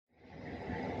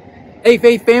Hey,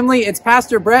 Faith family, it's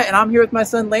Pastor Brett, and I'm here with my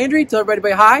son Landry. Tell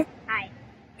everybody hi. Hi.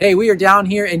 Hey, we are down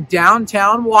here in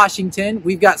downtown Washington.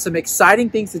 We've got some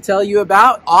exciting things to tell you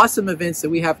about, awesome events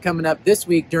that we have coming up this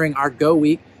week during our Go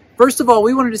Week. First of all,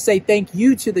 we wanted to say thank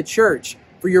you to the church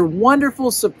for your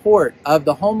wonderful support of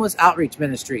the Homeless Outreach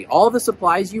Ministry. All the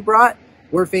supplies you brought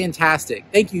were fantastic.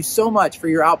 Thank you so much for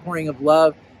your outpouring of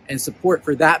love and support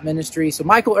for that ministry. So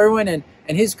Michael Irwin and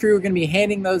his crew are going to be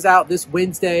handing those out this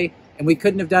Wednesday, and we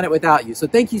couldn't have done it without you. So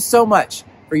thank you so much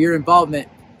for your involvement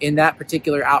in that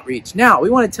particular outreach. Now, we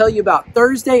want to tell you about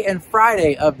Thursday and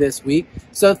Friday of this week.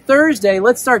 So Thursday,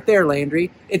 let's start there,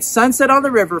 Landry. It's Sunset on the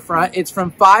Riverfront. It's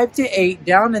from 5 to 8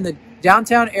 down in the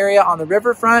downtown area on the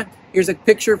Riverfront. Here's a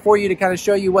picture for you to kind of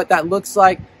show you what that looks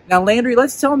like. Now, Landry,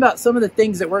 let's tell them about some of the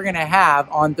things that we're going to have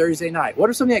on Thursday night. What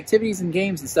are some of the activities and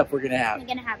games and stuff we're going to have? We're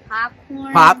going to have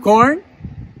popcorn. Popcorn.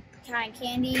 Cotton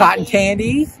candy. Cotton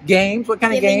candy. Games. What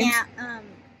kind of games? Out,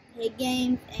 pig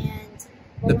games and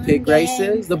the pig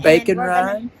races, the bacon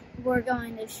run. We're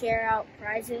going to share out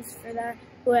prizes for that,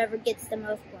 whoever gets the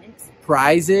most points.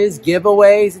 Prizes,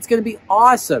 giveaways. It's going to be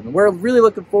awesome. We're really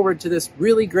looking forward to this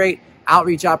really great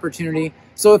outreach opportunity.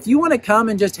 So if you want to come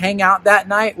and just hang out that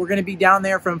night, we're going to be down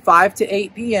there from 5 to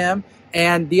 8 p.m.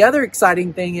 And the other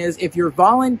exciting thing is if you're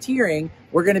volunteering,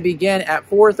 we're going to begin at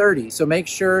 4:30. So make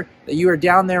sure that you are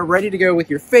down there ready to go with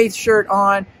your faith shirt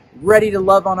on, ready to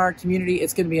love on our community.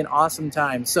 It's going to be an awesome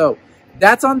time. So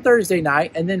that's on Thursday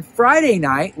night. And then Friday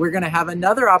night, we're going to have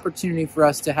another opportunity for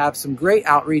us to have some great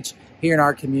outreach here in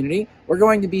our community. We're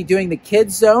going to be doing the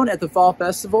Kids Zone at the Fall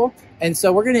Festival. And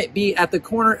so we're going to be at the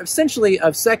corner, essentially,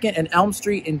 of 2nd and Elm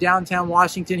Street in downtown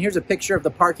Washington. Here's a picture of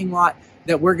the parking lot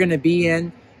that we're going to be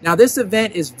in. Now, this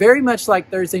event is very much like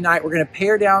Thursday night. We're going to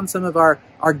pare down some of our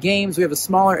games. We have a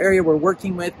smaller area we're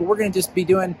working with, but we're going to just be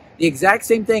doing the exact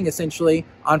same thing, essentially,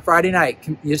 on Friday night.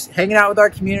 Just hanging out with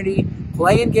our community,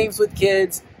 playing games with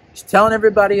kids, just telling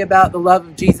everybody about the love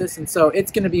of Jesus. And so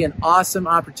it's going to be an awesome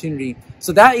opportunity.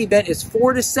 So that event is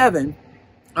 4 to 7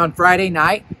 on Friday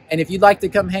night. And if you'd like to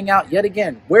come hang out, yet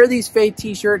again, wear these faith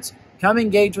t-shirts, come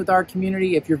engage with our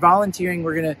community. If you're volunteering,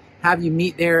 we're going to have you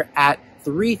meet there at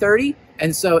 3:30.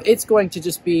 And so it's going to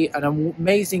just be an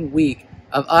amazing week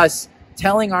of us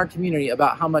telling our community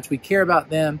about how much we care about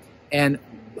them and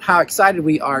how excited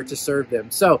we are to serve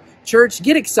them. So, church,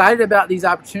 get excited about these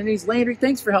opportunities. Landry,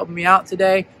 thanks for helping me out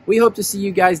today. We hope to see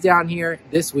you guys down here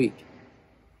this week.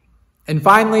 And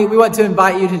finally, we want to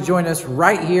invite you to join us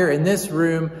right here in this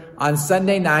room on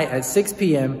Sunday night at 6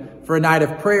 p.m. for a night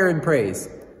of prayer and praise.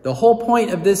 The whole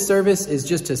point of this service is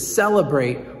just to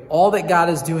celebrate all that God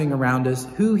is doing around us,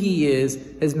 who he is,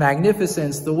 his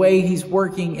magnificence, the way he's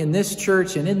working in this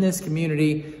church and in this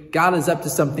community. God is up to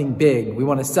something big. We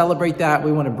want to celebrate that.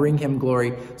 We want to bring him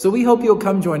glory. So we hope you'll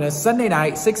come join us Sunday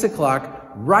night, 6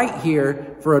 o'clock, right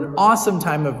here for an awesome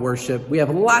time of worship. We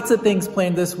have lots of things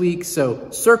planned this week, so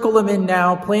circle them in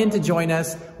now. Plan to join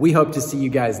us. We hope to see you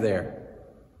guys there.